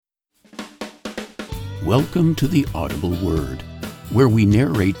Welcome to the Audible Word, where we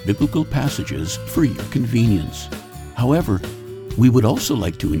narrate biblical passages for your convenience. However, we would also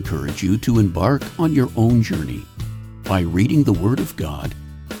like to encourage you to embark on your own journey by reading the Word of God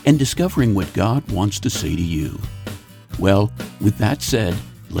and discovering what God wants to say to you. Well, with that said,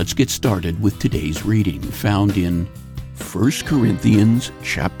 let's get started with today's reading found in 1 Corinthians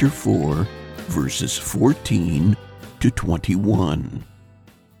chapter 4, verses 14 to 21.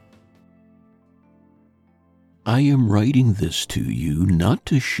 I am writing this to you not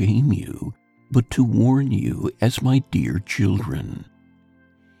to shame you, but to warn you as my dear children.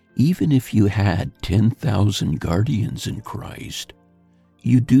 Even if you had 10,000 guardians in Christ,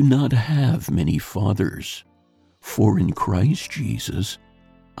 you do not have many fathers. For in Christ Jesus,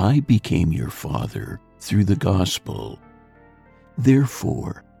 I became your father through the gospel.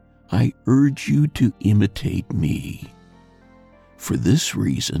 Therefore, I urge you to imitate me. For this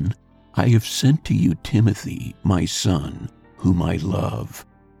reason, I have sent to you Timothy, my son, whom I love,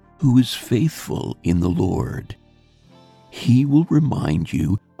 who is faithful in the Lord. He will remind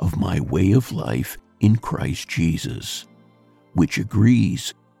you of my way of life in Christ Jesus, which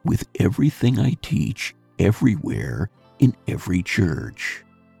agrees with everything I teach everywhere in every church.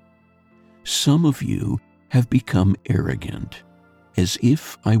 Some of you have become arrogant, as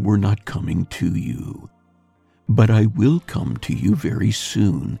if I were not coming to you. But I will come to you very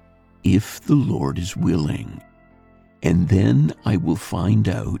soon, if the Lord is willing. And then I will find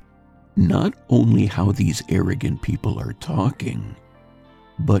out not only how these arrogant people are talking,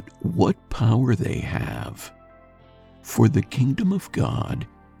 but what power they have. For the kingdom of God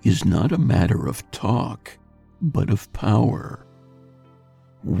is not a matter of talk, but of power.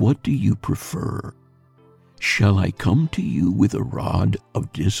 What do you prefer? Shall I come to you with a rod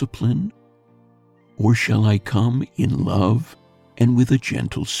of discipline? Or shall I come in love and with a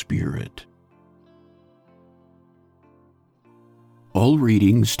gentle spirit? All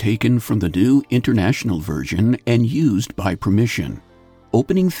readings taken from the New International Version and used by permission.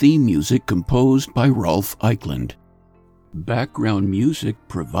 Opening theme music composed by Rolf Eichland. Background music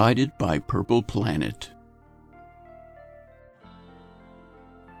provided by Purple Planet.